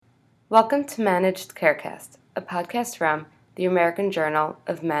Welcome to Managed Carecast, a podcast from the American Journal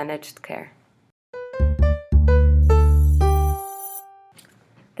of Managed Care.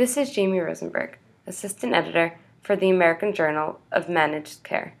 This is Jamie Rosenberg, Assistant Editor for the American Journal of Managed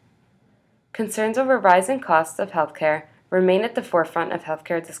Care. Concerns over rising costs of healthcare remain at the forefront of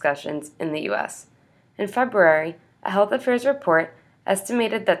healthcare discussions in the U.S. In February, a health affairs report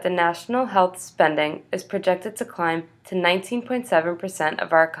estimated that the national health spending is projected to climb to 19.7%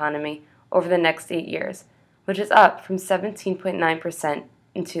 of our economy over the next 8 years, which is up from 17.9%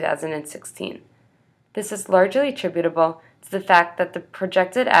 in 2016. This is largely attributable to the fact that the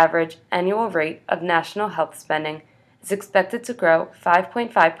projected average annual rate of national health spending is expected to grow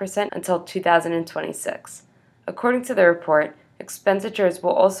 5.5% until 2026. According to the report, expenditures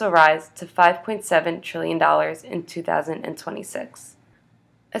will also rise to $5.7 trillion in 2026.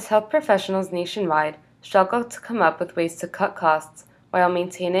 As health professionals nationwide struggle to come up with ways to cut costs while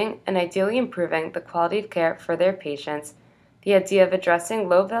maintaining and ideally improving the quality of care for their patients, the idea of addressing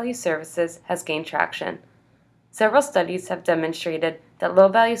low-value services has gained traction. Several studies have demonstrated that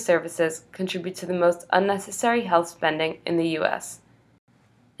low-value services contribute to the most unnecessary health spending in the U.S.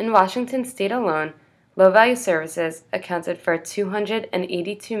 In Washington state alone, low-value services accounted for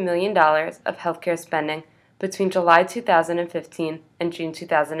 $282 million of healthcare spending between July 2015 and June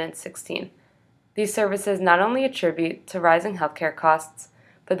 2016. These services not only attribute to rising healthcare costs,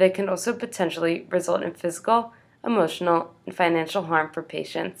 but they can also potentially result in physical, emotional, and financial harm for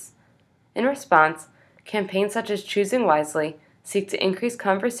patients. In response, campaigns such as Choosing Wisely seek to increase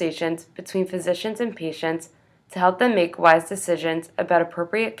conversations between physicians and patients to help them make wise decisions about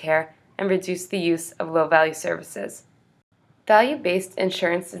appropriate care and reduce the use of low-value services. Value-Based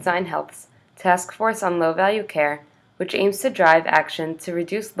Insurance Design Health's Task Force on Low-Value Care, which aims to drive action to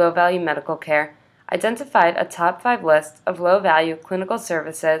reduce low-value medical care, identified a top 5 list of low-value clinical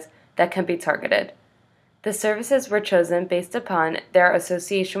services that can be targeted. The services were chosen based upon their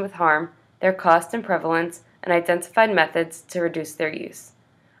association with harm, their cost and prevalence, and identified methods to reduce their use.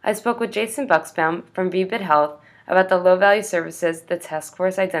 I spoke with Jason Bucksbaum from VBID Health about the low-value services the task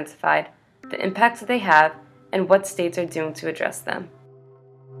force identified, the impact they have, and what states are doing to address them.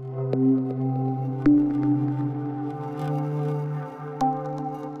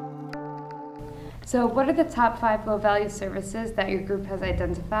 So what are the top 5 low-value services that your group has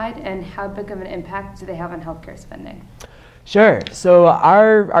identified, and how big of an impact do they have on healthcare spending? Sure. So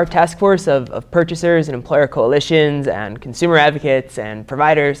our task force of purchasers and employer coalitions and consumer advocates and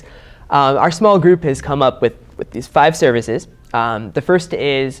providers, our small group has come up with these 5 services. The first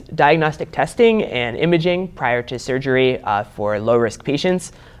is diagnostic testing and imaging prior to surgery for low-risk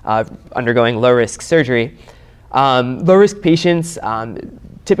patients undergoing low-risk surgery. Low-risk patients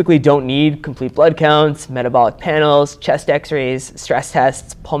typically don't need complete blood counts, metabolic panels, chest x-rays, stress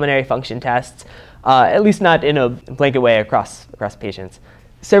tests, pulmonary function tests, at least not in a blanket way across patients.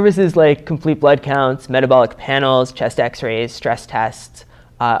 Services like complete blood counts, metabolic panels, chest x-rays, stress tests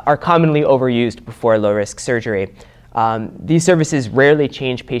are commonly overused before low-risk surgery. These services rarely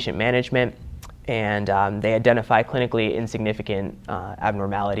change patient management, and they identify clinically insignificant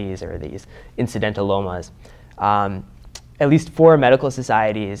abnormalities or these incidentalomas. At least 4 medical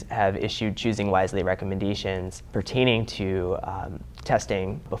societies have issued Choosing Wisely recommendations pertaining to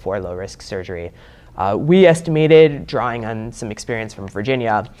testing before low-risk surgery. We estimated, drawing on some experience from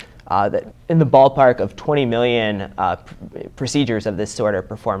Virginia, that in the ballpark of 20 million procedures of this sort are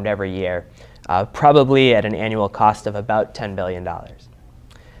performed every year, probably at an annual cost of about $10 billion.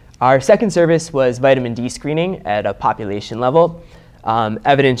 Our second service was vitamin D screening at a population level.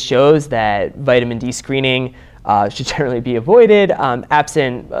 Evidence shows that vitamin D screening should generally be avoided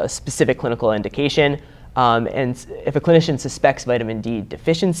absent a specific clinical indication. And if a clinician suspects vitamin D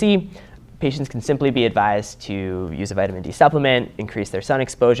deficiency, patients can simply be advised to use a vitamin D supplement, increase their sun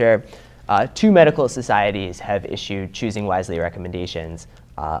exposure. 2 medical societies have issued Choosing Wisely recommendations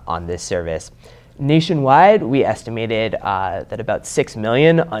on this service. Nationwide, we estimated that about 6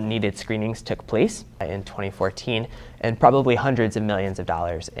 million unneeded screenings took place in 2014, and probably hundreds of millions of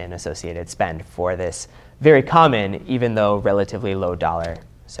dollars in associated spend for this very common, even though relatively low dollar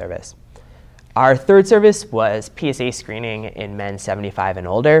service. Our third service was PSA screening in men 75 and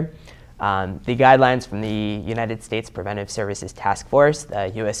older. The guidelines from the United States Preventive Services Task Force,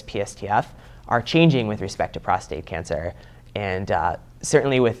 the USPSTF, are changing with respect to prostate cancer. And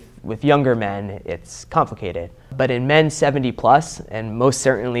certainly with younger men, it's complicated. But in men 70 plus, and most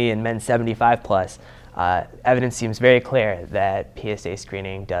certainly in men 75 plus, evidence seems very clear that PSA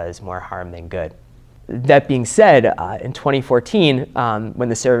screening does more harm than good. That being said, in 2014, when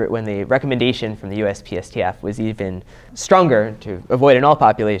the recommendation from the USPSTF was even stronger to avoid in all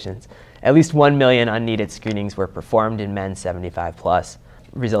populations, At least 1 million unneeded screenings were performed in men 75 plus,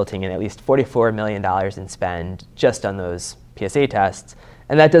 resulting in at least $44 million in spend just on those PSA tests.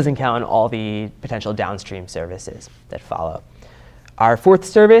 And that doesn't count all the potential downstream services that follow. Our fourth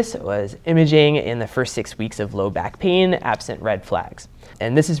service was imaging in the first 6 weeks of low back pain, absent red flags.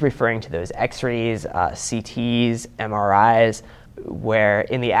 And this is referring to those x-rays, CTs, MRIs, where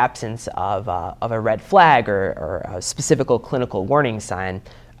in the absence of a red flag or a specific clinical warning sign,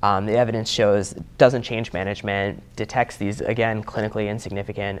 the evidence shows it doesn't change management, detects these, again, clinically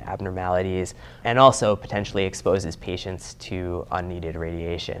insignificant abnormalities, and also potentially exposes patients to unneeded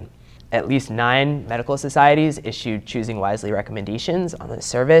radiation. At least 9 medical societies issued Choosing Wisely recommendations on this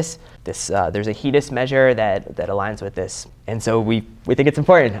service. There's a HEDIS measure that aligns with this, and so we think it's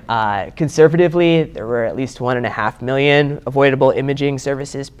important. Conservatively, there were at least 1.5 million avoidable imaging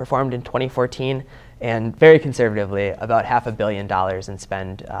services performed in 2014, and very conservatively, about $500 million in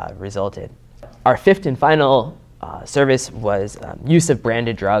spend resulted. Our fifth and final service was use of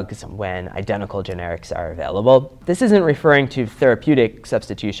branded drugs when identical generics are available. This isn't referring to therapeutic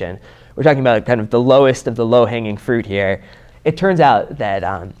substitution. We're talking about kind of the lowest of the low-hanging fruit here. It turns out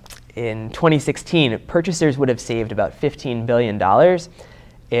that in 2016, purchasers would have saved about $15 billion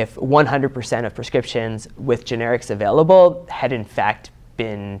if 100% of prescriptions with generics available had in fact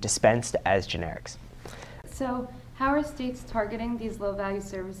been dispensed as generics. So, how are states targeting these low-value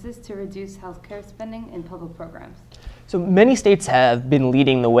services to reduce healthcare spending in public programs? So many states have been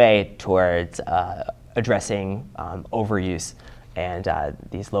leading the way towards addressing overuse and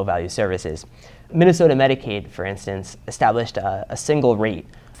these low-value services. Minnesota Medicaid, for instance, established a single rate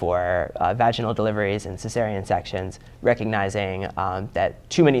for vaginal deliveries and cesarean sections, recognizing that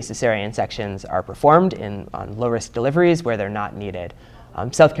too many cesarean sections are performed on low-risk deliveries where they're not needed.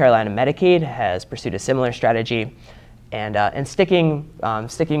 South Carolina Medicaid has pursued a similar strategy, and sticking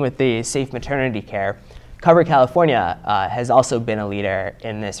with the safe maternity care, Cover California has also been a leader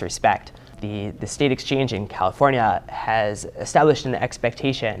in this respect. The state exchange in California has established an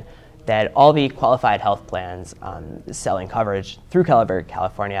expectation that all the qualified health plans selling coverage through Cover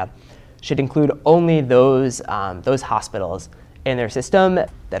California should include only those hospitals in their system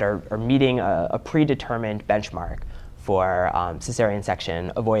that are meeting a predetermined benchmark for cesarean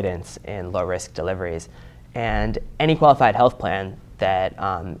section avoidance in low-risk deliveries. And any qualified health plan that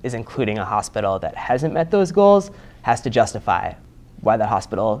is including a hospital that hasn't met those goals has to justify why that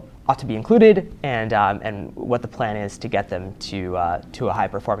hospital ought to be included and what the plan is to get them to a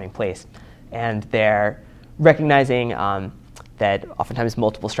high-performing place. And they're recognizing that oftentimes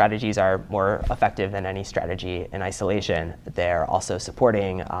multiple strategies are more effective than any strategy in isolation. They're also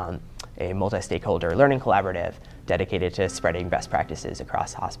supporting a multi-stakeholder learning collaborative dedicated to spreading best practices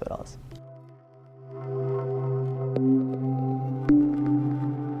across hospitals.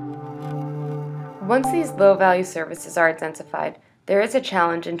 Once these low-value services are identified, there is a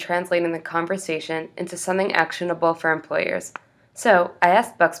challenge in translating the conversation into something actionable for employers. So I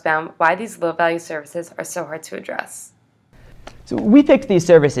asked Bucksbaum why these low-value services are so hard to address. So we picked these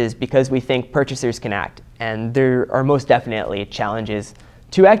services because we think purchasers can act, and there are most definitely challenges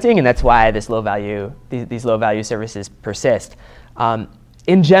to acting, and that's why these low-value services persist.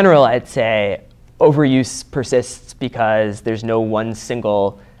 In general, I'd say overuse persists because there's no one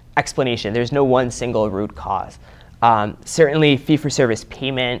single explanation. There's no one single root cause. Certainly, fee-for-service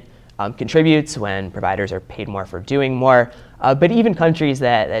payment contributes when providers are paid more for doing more, but even countries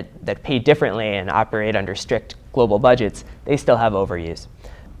that pay differently and operate under strict global budgets, they still have overuse.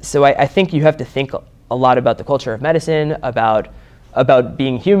 So I think you have to think a lot about the culture of medicine, about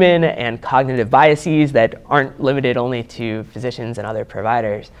being human and cognitive biases that aren't limited only to physicians and other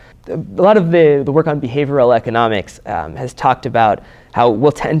providers. A lot of the work on behavioral economics has talked about how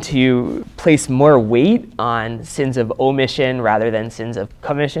we'll tend to place more weight on sins of omission rather than sins of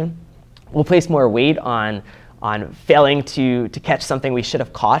commission. We'll place more weight on failing to catch something we should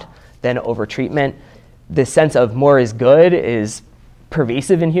have caught than overtreatment. The sense of more is good is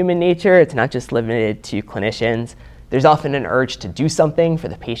pervasive in human nature. It's not just limited to clinicians. There's often an urge to do something for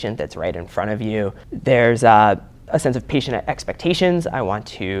the patient that's right in front of you. There's a sense of patient expectations. I want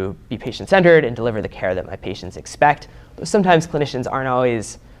to be patient-centered and deliver the care that my patients expect. But sometimes clinicians aren't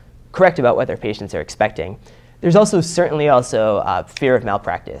always correct about what their patients are expecting. There's certainly also fear of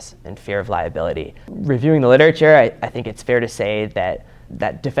malpractice and fear of liability. Reviewing the literature, I think it's fair to say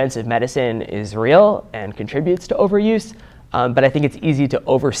that defensive medicine is real and contributes to overuse. But I think it's easy to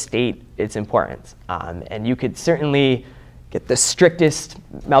overstate its importance. And you could certainly get the strictest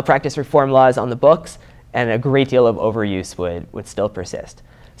malpractice reform laws on the books, and a great deal of overuse would still persist.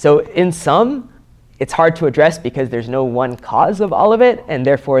 So in sum, it's hard to address because there's no one cause of all of it, and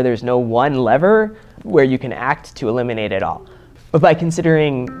therefore there's no one lever where you can act to eliminate it all. But by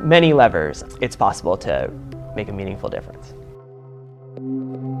considering many levers, it's possible to make a meaningful difference.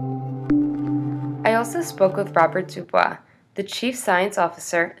 I also spoke with Robert Dubois, the Chief Science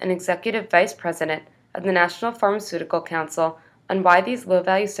Officer and Executive Vice President of the National Pharmaceutical Council, on why these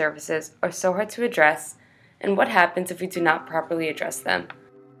low-value services are so hard to address and what happens if we do not properly address them.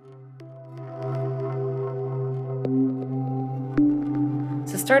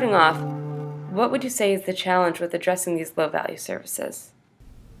 So starting off, what would you say is the challenge with addressing these low-value services?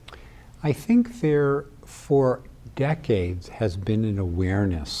 I think there, for decades, has been an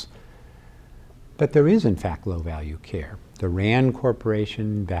awareness that there is, in fact, low-value care. The RAND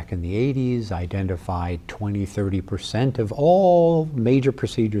Corporation, back in the 80s, identified 20-30% of all major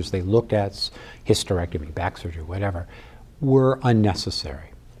procedures they looked at, hysterectomy, back surgery, whatever, were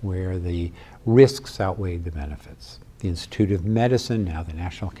unnecessary, where the risks outweighed the benefits. The Institute of Medicine, now the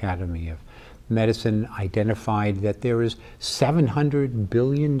National Academy of Medicine, identified that there is $700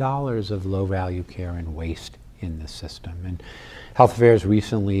 billion of low-value care and waste in the system. And Health Affairs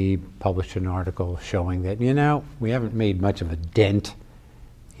recently published an article showing that, we haven't made much of a dent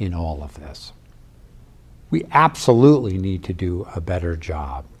in all of this. We absolutely need to do a better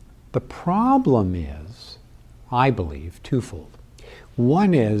job. The problem is, I believe, twofold.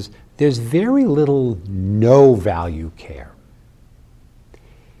 One is there's very little no-value care.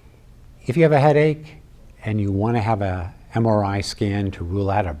 If you have a headache and you want to have an MRI scan to rule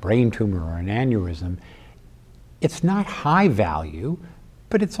out a brain tumor or an aneurysm, it's not high value,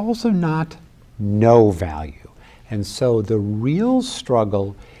 but it's also not no value. And so the real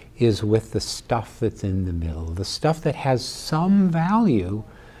struggle is with the stuff that's in the middle, the stuff that has some value,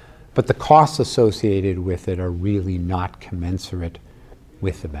 but the costs associated with it are really not commensurate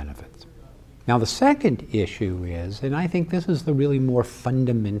with the benefits. Now, the second issue is, and I think this is the really more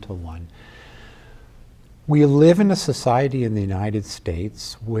fundamental one, we live in a society in the United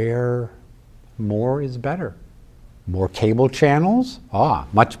States where more is better. More cable channels?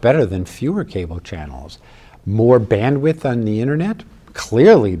 Much better than fewer cable channels. More bandwidth on the internet?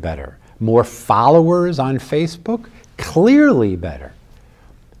 Clearly better. More followers on Facebook? Clearly better.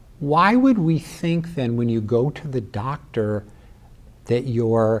 Why would we think then when you go to the doctor that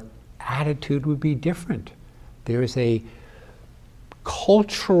your attitude would be different? There is a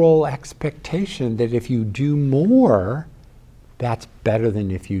cultural expectation that if you do more, that's better than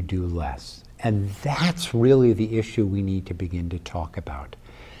if you do less. And that's really the issue we need to begin to talk about.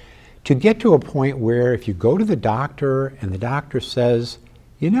 To get to a point where if you go to the doctor and the doctor says,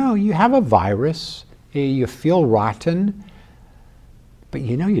 you have a virus, you feel rotten, but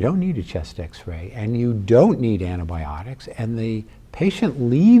you don't need a chest x-ray and you don't need antibiotics, and the patient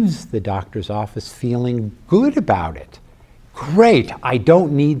leaves the doctor's office feeling good about it. Great, I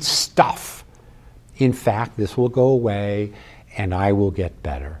don't need stuff. In fact, this will go away and I will get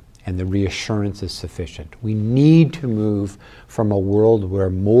better. And the reassurance is sufficient. We need to move from a world where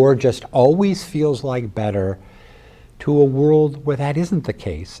more just always feels like better to a world where that isn't the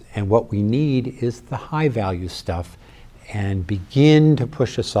case. And what we need is the high value stuff and begin to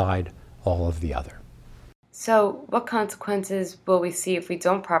push aside all of the other. So, what consequences will we see if we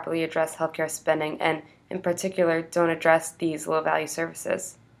don't properly address healthcare spending and, in particular, don't address these low-value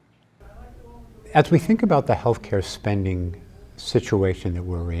services? As we think about the healthcare spending situation that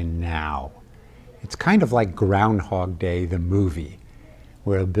we're in now, it's kind of like Groundhog Day, the movie,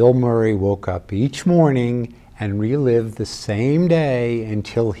 where Bill Murray woke up each morning and relived the same day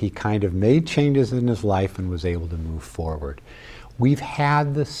until he kind of made changes in his life and was able to move forward. We've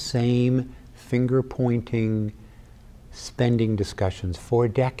had the same finger-pointing spending discussions for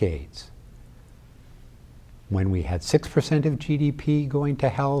decades. When we had 6% of GDP going to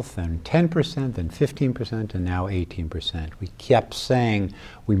health, and 10%, then 15%, and now 18%. We kept saying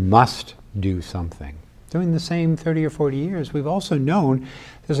we must do something. During the same 30 or 40 years, we've also known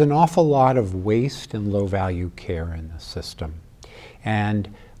there's an awful lot of waste and low-value care in the system.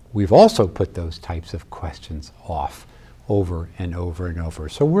 And we've also put those types of questions off over and over and over.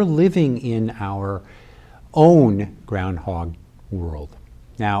 So we're living in our own groundhog world.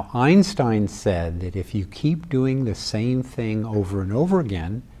 Now, Einstein said that if you keep doing the same thing over and over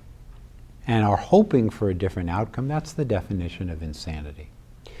again and are hoping for a different outcome, that's the definition of insanity.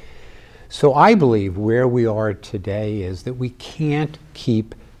 So I believe where we are today is that we can't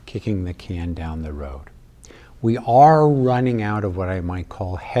keep kicking the can down the road. We are running out of what I might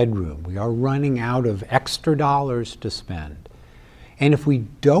call headroom. We are running out of extra dollars to spend. And if we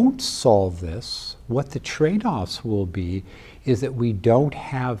don't solve this, what the trade-offs will be is that we don't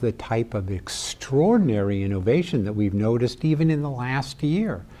have the type of extraordinary innovation that we've noticed even in the last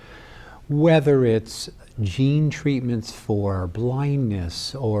year. Whether it's gene treatments for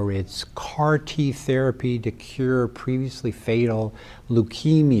blindness, or it's CAR T therapy to cure previously fatal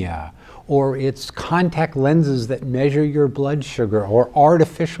leukemia, or it's contact lenses that measure your blood sugar, or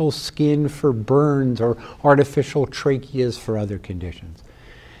artificial skin for burns, or artificial tracheas for other conditions.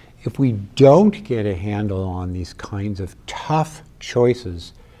 If we don't get a handle on these kinds of tough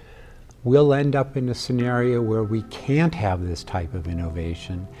choices, we'll end up in a scenario where we can't have this type of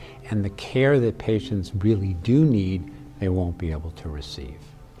innovation, and the care that patients really do need, they won't be able to receive.